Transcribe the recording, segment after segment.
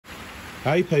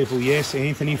Hey people, yes,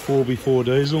 Anthony 4x4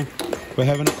 Diesel. We're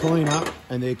having a clean up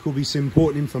and there could be some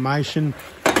important information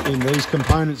in these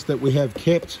components that we have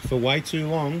kept for way too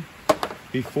long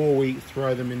before we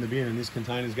throw them in the bin, and this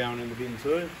container's going in the bin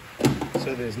too.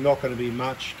 So there's not going to be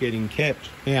much getting kept.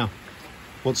 Now,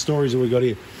 what stories have we got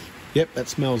here? Yep, that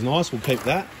smells nice, we'll keep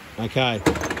that. Okay,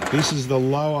 this is the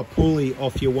lower pulley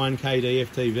off your 1K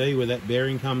DFTV where that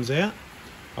bearing comes out.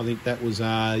 I think that was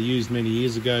used many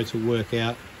years ago to work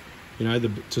out, you know,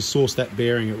 to source that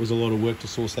bearing. It was a lot of work to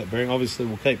source that bearing. Obviously,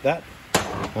 we'll keep that.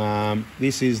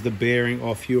 This is the bearing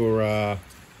off your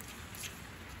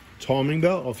timing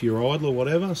belt, off your idler,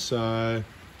 whatever. So,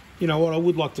 you know what, I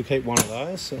would like to keep one of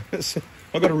those.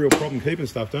 I've got a real problem keeping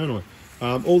stuff, don't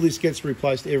I? All this gets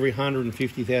replaced every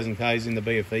 150,000 Ks in the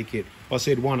BFE kit. I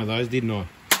said one of those, didn't I?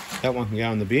 That one can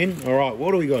go in the bin. All right,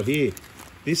 what do we got here?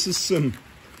 This is some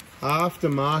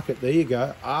aftermarket, there you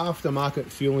go, aftermarket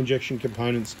fuel injection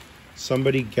components.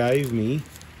 Somebody gave me,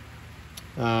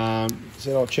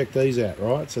 said I'll check these out,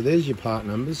 right? So there's your part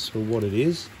numbers for what it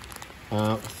is.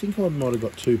 I think I might have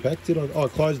got 2-pack, did I? Oh, I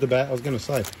closed the back, I was going to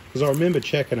say, because I remember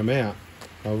checking them out.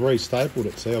 I restapled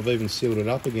it, see, I've even sealed it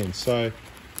up again. So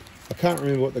I can't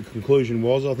remember what the conclusion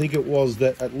was. I think it was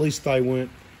that at least they weren't,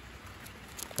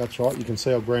 that's right, you can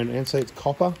see I've ground and see it's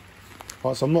copper.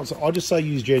 Right, so I just say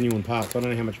use genuine parts. I don't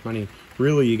know how much money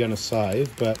really you're going to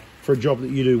save, but for a job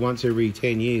that you do once every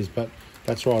 10 years, but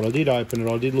that's right, I did open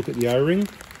it, I did look at the O-ring,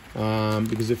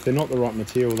 because if they're not the right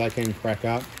material, they can crack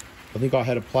up. I think I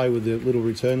had to play with the little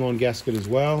return line gasket as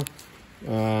well,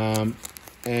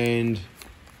 and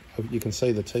you can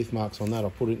see the teeth marks on that. I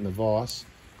put it in the vise,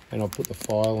 and I'll put the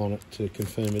file on it to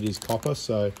confirm it is copper,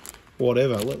 so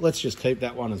whatever. Let's just keep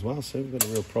that one as well. So we've got a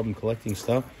real problem collecting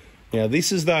stuff. Now,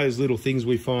 this is those little things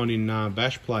we find in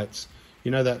bash plates. You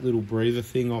know that little breather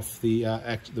thing off the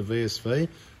VSV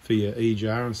for your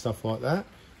EGR and stuff like that?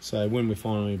 So when we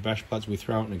find them in bash plates, we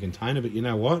throw it in a container. But you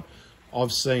know what?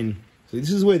 I've seen... So this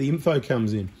is where the info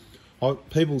comes in.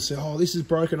 People say, oh, this is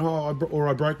broken. Oh, or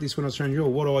I broke this when I was trying to...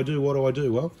 What do I do? What do I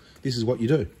do? Well, this is what you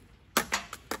do.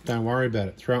 Don't worry about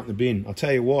it. Throw it in the bin. I'll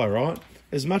tell you why, right?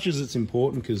 As much as it's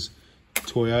important, because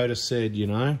Toyota said, you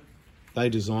know, they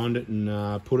designed it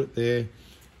and put it there.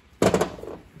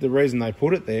 The reason they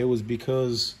put it there was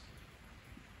because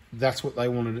that's what they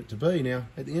wanted it to be. Now,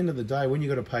 at the end of the day, when you've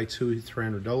got to pay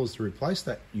 $200-300 to replace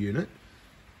that unit,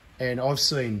 and I've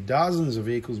seen dozens of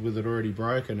vehicles with it already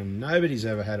broken and nobody's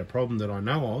ever had a problem that I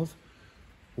know of,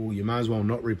 well, you may as well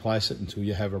not replace it until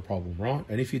you have a problem, right?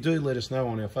 And if you do, let us know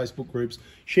on our Facebook groups.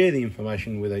 Share the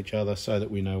information with each other so that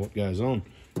we know what goes on.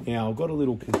 Now, I've got a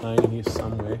little container here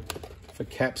somewhere for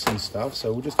caps and stuff,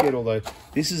 so we'll just get all those.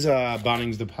 This is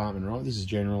Bunnings department, right? This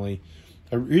is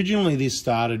originally this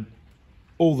started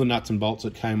all the nuts and bolts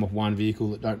that came off one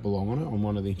vehicle that don't belong on it, on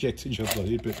one of the injector jobs I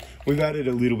did, but we've added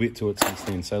a little bit to it since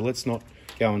then, so let's not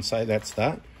go and say that's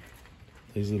that.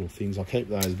 These little things, I'll keep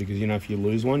those because, you know, if you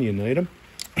lose one, you need them.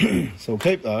 So we'll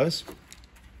keep those.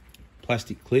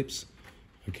 Plastic clips,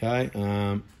 okay.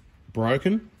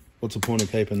 Broken, what's the point of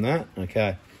keeping that?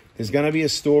 Okay, there's going to be a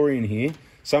story in here.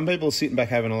 Some people are sitting back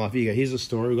having a laugh. Here you go, here's the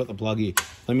story, we've got the plug here.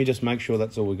 Let me just make sure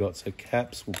that's all we got. So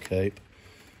caps we'll keep.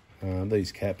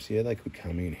 These caps, yeah, they could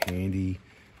come in handy.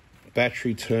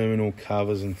 Battery terminal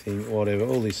covers and things, whatever,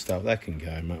 all this stuff, that can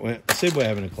go, mate. I said we're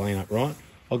having a clean up, right?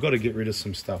 I've got to get rid of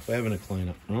some stuff. We're having a clean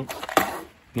up, right?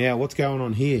 Now, what's going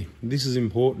on here? This is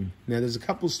important. Now, there's a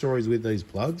couple of stories with these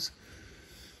plugs.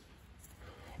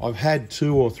 I've had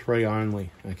 2 or 3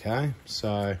 only, okay?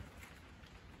 So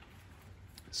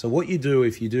what you do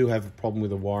if you do have a problem with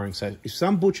the wiring, so if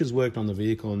some butcher's worked on the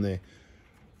vehicle and they're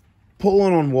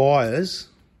pulling on wires,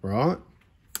 right,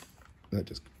 that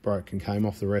just broke and came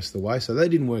off the rest of the way, so they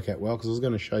didn't work out well because I was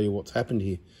going to show you what's happened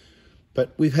here.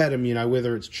 But we've had them, you know,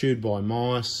 whether it's chewed by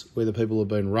mice, whether people have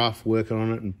been rough working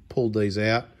on it and pulled these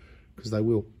out, because they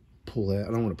will pull out.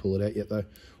 I don't want to pull it out yet though.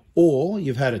 Or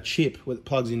you've had a chip that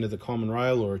plugs into the common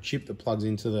rail, or a chip that plugs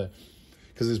into the,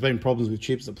 because there's been problems with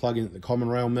chips that plug into the common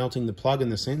rail melting the plug and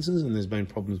the sensors, and there's been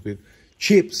problems with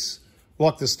chips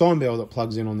like the Steinbell that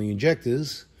plugs in on the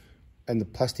injectors, and the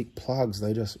plastic plugs,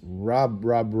 they just rub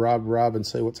and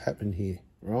see what's happened here,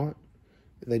 right?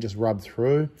 They just rub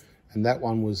through, and that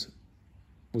one was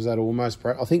that almost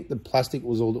broke. I think the plastic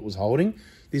was all that was holding.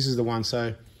 This is the one.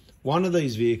 So one of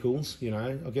these vehicles, you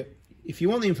know, if you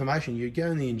want the information, you go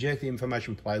in the Inject the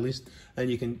Information playlist and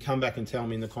you can come back and tell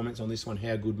me in the comments on this one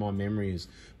how good my memory is.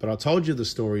 But I told you the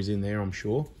stories in there, I'm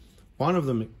sure. One of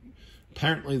them,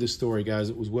 apparently the story goes,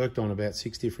 it was worked on about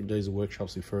 6 different diesel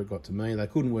workshops before it got to me. They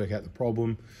couldn't work out the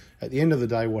problem. At the end of the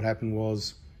day, what happened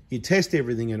was you test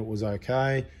everything and it was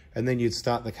okay. and then you'd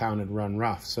start the car and it'd run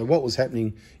rough. So what was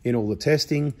happening in all the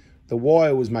testing, the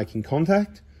wire was making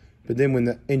contact, but then when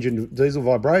the engine diesel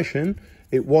vibration,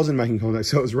 it wasn't making contact,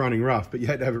 so it was running rough, but you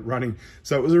had to have it running.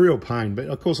 So it was a real pain. But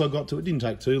of course I got to it. It didn't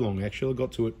take too long, actually. I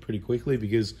got to it pretty quickly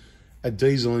because a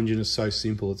diesel engine is so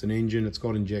simple. It's an engine, it's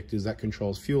got injectors, that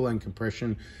controls fuel and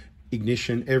compression,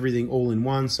 ignition, everything all in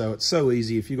one. So it's so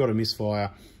easy. If you've got a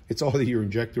misfire, it's either your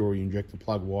injector or your injector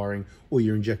plug wiring or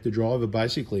your injector driver,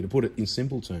 basically, to put it in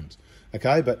simple terms.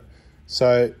 Okay, but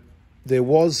so there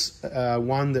was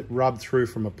one that rubbed through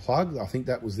from a plug. I think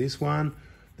that was this one.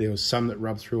 There was some that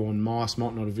rubbed through on mice.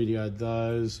 Might not have videoed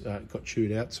those. Got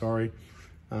chewed out, sorry.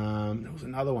 There was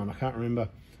another one, I can't remember.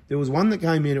 There was one that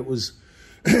came in, it was,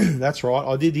 that's right,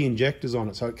 I did the injectors on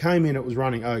it. So it came in, it was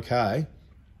running okay.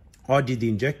 I did the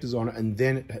injectors on it, and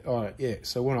then,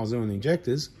 so when I was doing the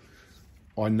injectors,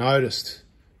 I noticed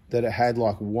that it had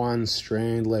like one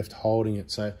strand left holding it.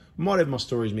 So I might have my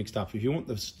stories mixed up. If you want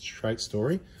the straight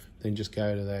story, then just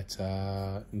go to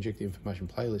that injector information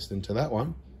playlist and to that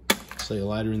one. See you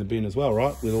later in the bin as well,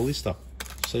 right? With all this stuff.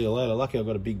 See you later. Lucky I've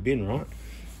got a big bin, right?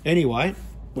 Anyway,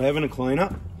 we're having a clean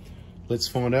up. Let's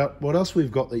find out what else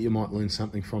we've got that you might learn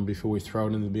something from before we throw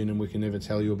it in the bin and we can never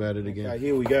tell you about it again. Okay,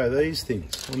 here we go, these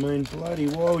things. I mean, bloody,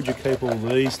 why would you keep all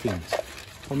these things?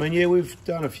 I mean, yeah, we've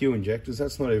done a few injectors.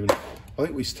 That's not even, I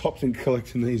think we stopped in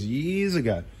collecting these years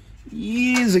ago.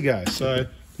 Years ago. So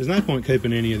there's no point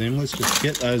keeping any of them. Let's just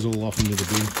get those all off into the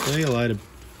bin. See you later.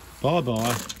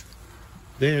 Bye-bye.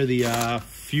 They're the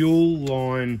fuel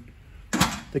line,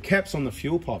 the caps on the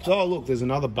fuel pipes. Oh, look, there's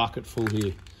another bucket full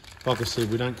here. Like I said,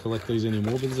 we don't collect these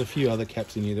anymore, but there's a few other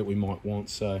caps in here that we might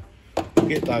want. So we'll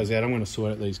get those out. I'm going to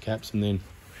sort out these caps and then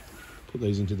put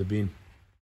these into the bin.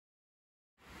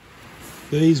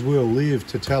 These will live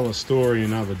to tell a story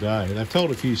another day. They've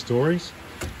told a few stories,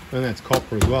 and that's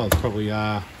copper as well. It's probably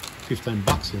 15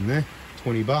 bucks in there,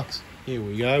 20 bucks. Here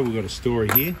we go, we've got a story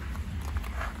here.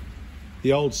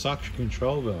 The old suction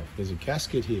control valve. There's a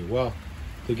gasket here. Well,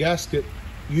 the gasket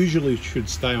usually should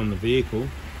stay on the vehicle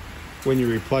when you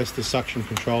replace the suction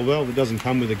control valve. It doesn't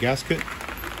come with a gasket.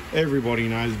 Everybody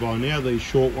knows by now these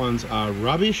short ones are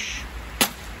rubbish.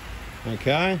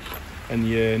 Okay, and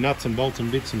your nuts and bolts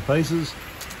and bits and pieces,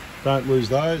 don't lose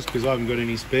those, because I haven't got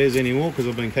any spares anymore because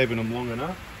I've been keeping them long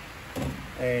enough.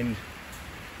 And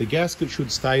the gasket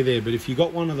should stay there, but if you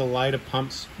got one of the later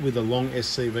pumps with a long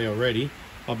SCV already,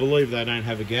 I believe they don't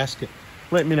have a gasket.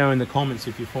 Let me know in the comments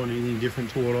if you find anything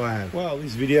different to what I have. Well,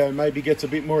 this video maybe gets a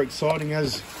bit more exciting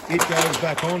as it goes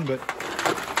back on, but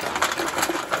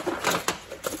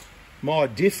my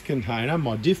DIFF container,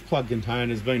 my DIFF plug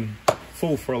container has been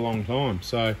full for a long time.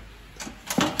 So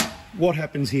what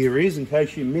happens here is, in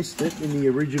case you missed it in the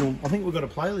original, I think we've got a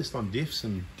playlist on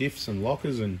diffs and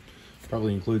lockers, and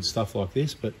probably includes stuff like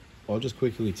this, but I'll just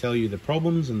quickly tell you the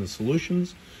problems and the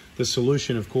solutions. The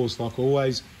solution, of course, like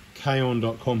always,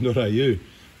 kaon.com.au.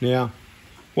 Now,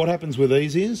 what happens with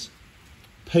these is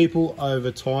people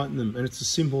over tighten them, and it's as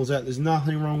simple as that. There's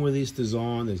nothing wrong with this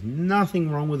design. There's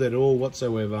nothing wrong with it at all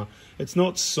whatsoever. It's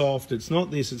not soft. It's not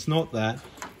this. It's not that.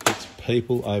 It's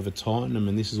people over tighten them,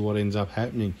 and this is what ends up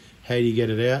happening. How do you get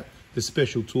it out? The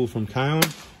special tool from Kaon,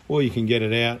 or you can get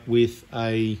it out with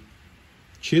a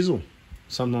chisel.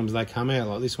 Sometimes they come out,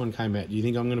 like this one came out. Do you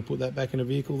think I'm going to put that back in a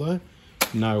vehicle though?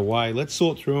 No way. Let's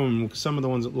sort through them. Some of the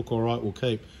ones that look all right we'll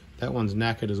keep. That one's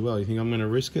knackered as well. You think I'm going to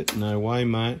risk it? No way,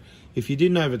 mate. If you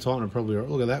didn't over tighten it, probably right.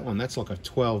 Look at that one. That's like a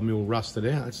 12 mil rusted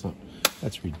out.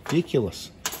 That's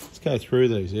ridiculous. Let's go through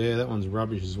these. Yeah, that one's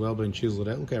rubbish as well, been chiseled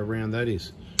out. Look how round that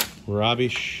is.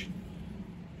 Rubbish.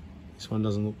 This one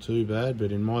doesn't look too bad,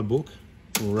 but in my book,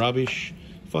 rubbish.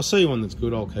 If I see one that's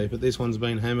good, I'll keep it. This one's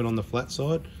been hammered on the flat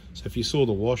side. So if you saw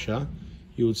the washer,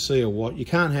 you would see a what. You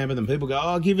can't hammer them. People go,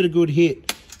 oh, give it a good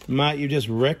hit. Mate, you just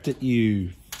wrecked it,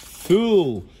 you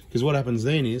fool. Because what happens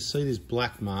then is, see this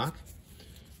black mark?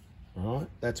 Right,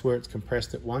 that's where it's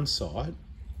compressed at one side,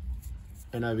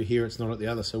 and over here it's not at the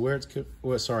other. So where it's,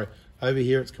 over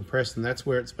here it's compressed, and that's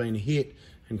where it's been hit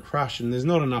and crushed, and there's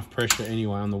not enough pressure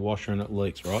anyway on the washer, and it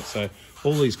leaks, right? So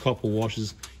all these copper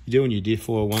washers, you're doing your diff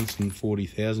oil once in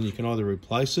 40,000, you can either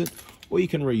replace it, or you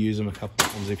can reuse them a couple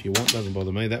of times if you want. Doesn't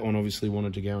bother me. That one obviously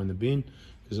wanted to go in the bin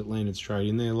because it landed straight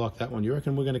in there like that one. You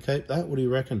reckon we're going to keep that? What do you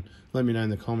reckon? Let me know in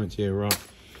the comments. Yeah, right.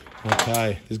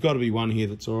 Okay, there's got to be one here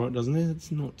that's all right, doesn't there? It's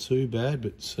not too bad,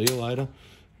 but see you later.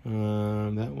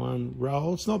 That one,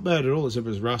 roll. It's not bad at all, except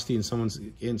it's rusty and someone's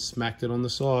again smacked it on the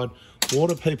side. What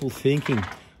are people thinking?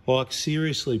 Like,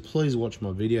 seriously, please watch my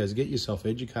videos. Get yourself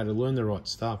educated. Learn the right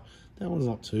stuff. That one's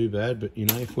not too bad, but, you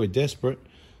know, if we're desperate...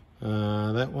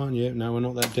 that one, yeah, no, we're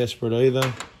not that desperate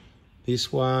either.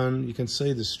 This one, you can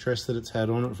see the stress that it's had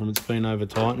on it from it's been over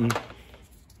tightened.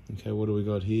 Okay, what do we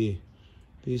got here?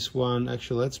 This one,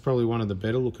 actually, that's probably one of the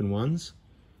better looking ones.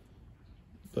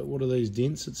 But what are these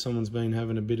dents that someone's been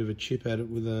having a bit of a chip at it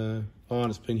with a... Oh, and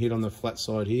it's been hit on the flat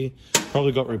side here.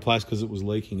 Probably got replaced because it was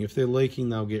leaking. If they're leaking,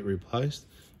 they'll get replaced.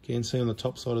 You can see on the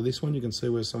top side of this one, you can see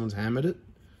where someone's hammered it.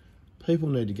 People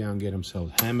need to go and get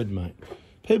themselves hammered, mate.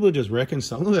 People are just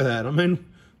reconciling. Look at that. I mean,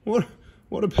 what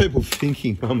are people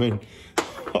thinking? I mean,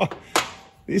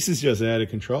 this is just out of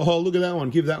control. Oh, look at that one.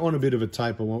 Give that one a bit of a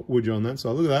taper, would you, on that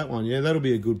side? Look at that one. Yeah, that'll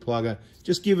be a good plugger.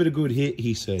 Just give it a good hit,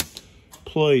 he said.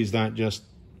 Please don't just...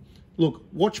 Look,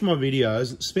 watch my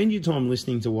videos. Spend your time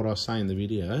listening to what I say in the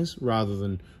videos rather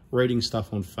than reading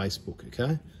stuff on Facebook,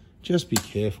 okay? Just be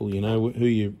careful, you know, who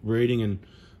you're reading and...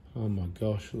 Oh, my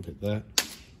gosh, look at that.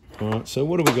 All right, so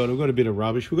what have we got? We've got a bit of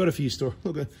rubbish. We've got a few stories.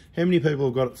 Look at how many people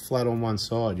have got it flat on one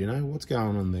side, you know? What's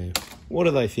going on there? What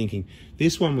are they thinking?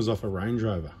 This one was off a Range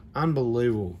Rover.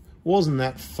 Unbelievable. Wasn't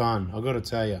that fun, I've got to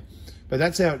tell you. But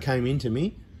that's how it came into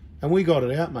me. And we got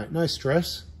it out, mate. No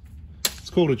stress.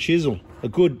 It's called a chisel. A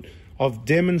good... I've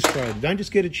demonstrated. Don't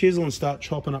just get a chisel and start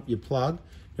chopping up your plug.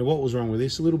 Now, what was wrong with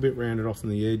this? A little bit rounded off on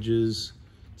the edges.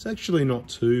 It's actually not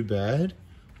too bad.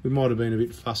 We might have been a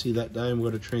bit fussy that day and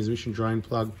we've got a transmission drain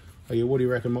plug. Oh yeah, what do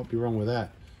you reckon might be wrong with that?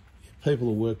 People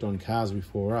who worked on cars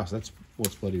before us, that's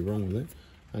what's bloody wrong with it.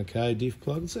 Okay, diff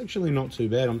plug. It's actually not too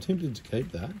bad. I'm tempted to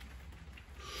keep that.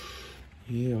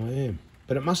 Yeah, I am.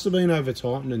 But it must have been over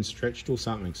tightened and stretched or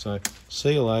something. So,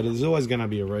 see you later. There's always going to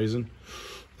be a reason.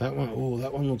 That one, oh,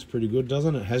 that one looks pretty good,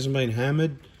 doesn't it? Hasn't been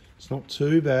hammered. It's not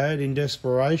too bad. In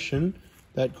desperation,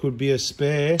 that could be a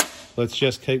spare. Let's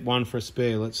just keep one for a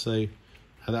spare. Let's see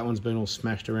how that one's been all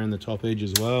smashed around the top edge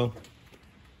as well.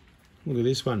 Look at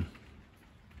this one.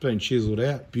 Been chiseled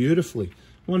out beautifully.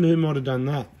 Wonder who might have done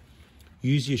that.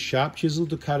 Use your sharp chisel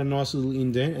to cut a nice little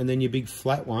indent and then your big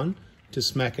flat one to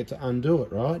smack it to undo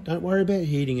it, right? Don't worry about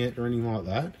heating it or anything like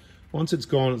that. Once it's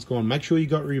gone, it's gone. Make sure you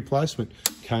got a replacement.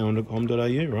 K-on.com.au,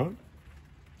 right?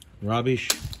 Rubbish.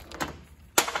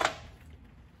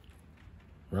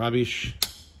 Rubbish.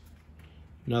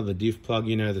 Another diff plug,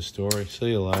 you know the story. See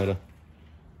you later.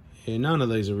 Yeah, none of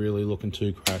these are really looking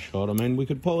too crash hot. I mean, we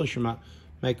could polish them up,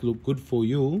 make it look good for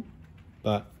you,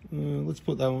 but let's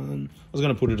put that one in. I was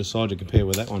going to put it aside to compare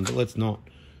with that one, but let's not.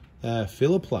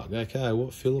 Filler plug. Okay,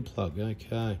 what filler plug?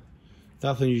 Okay.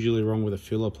 Nothing usually wrong with a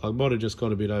filler plug. Might have just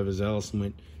got a bit overzealous and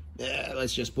went,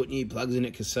 let's just put new plugs in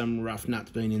it because some rough nut's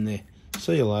been in there.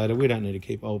 See you later. We don't need to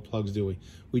keep old plugs, do we?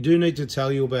 We do need to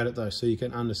tell you about it, though, so you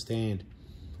can understand.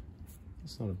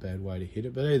 It's not a bad way to hit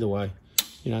it, but either way,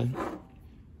 you know.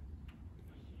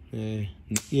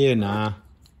 Yeah, nah.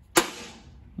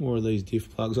 More of these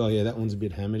diff plugs. Oh, yeah, that one's a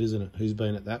bit hammered, isn't it? Who's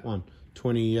been at that one?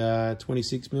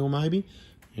 26 mil, maybe?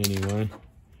 Anyway.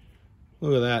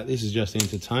 Look at that. This is just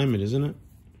entertainment, isn't it?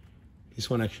 This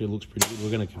one actually looks pretty good. We're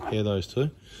going to compare those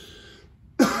two.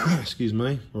 Excuse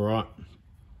me. All right.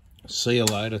 See you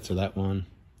later to that one.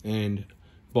 And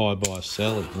bye-bye,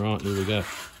 Sally. Right, here we go.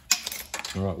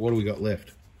 All right, what do we got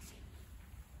left?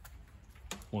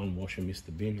 One washer missed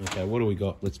the bin. Okay, what do we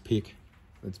got? Let's pick.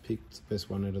 Let's pick the best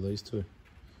one out of these two.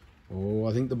 Oh,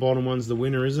 I think the bottom one's the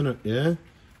winner, isn't it? Yeah?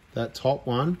 That top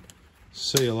one.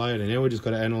 See you later. Now we just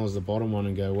got to analyse the bottom one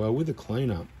and go, well, with the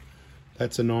cleanup,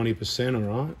 that's a 90%,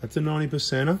 all right? That's a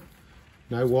 90%er.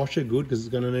 No washer, good, because it's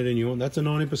going to need a new one. That's a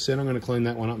 90%. I'm going to clean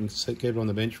that one up and keep it on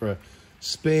the bench for a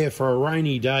spare for a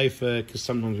rainy day, because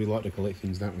sometimes we like to collect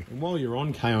things, don't we? And while you're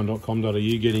on K-on.com.au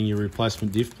getting your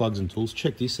replacement diff plugs and tools,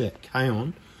 check this out.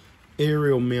 K-on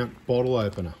aerial mount bottle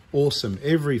opener. Awesome.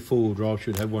 Every four-wheel drive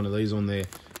should have one of these on their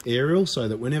aerial so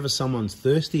that whenever someone's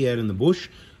thirsty out in the bush,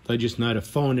 they just know to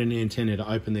find an antenna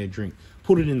to open their drink.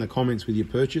 Put it in the comments with your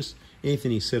purchase.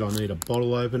 Anthony said, I need a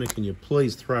bottle opener. Can you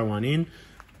please throw one in?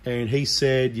 And he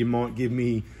said, you might give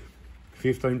me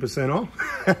 15%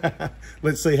 off.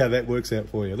 Let's see how that works out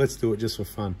for you. Let's do it just for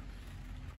fun.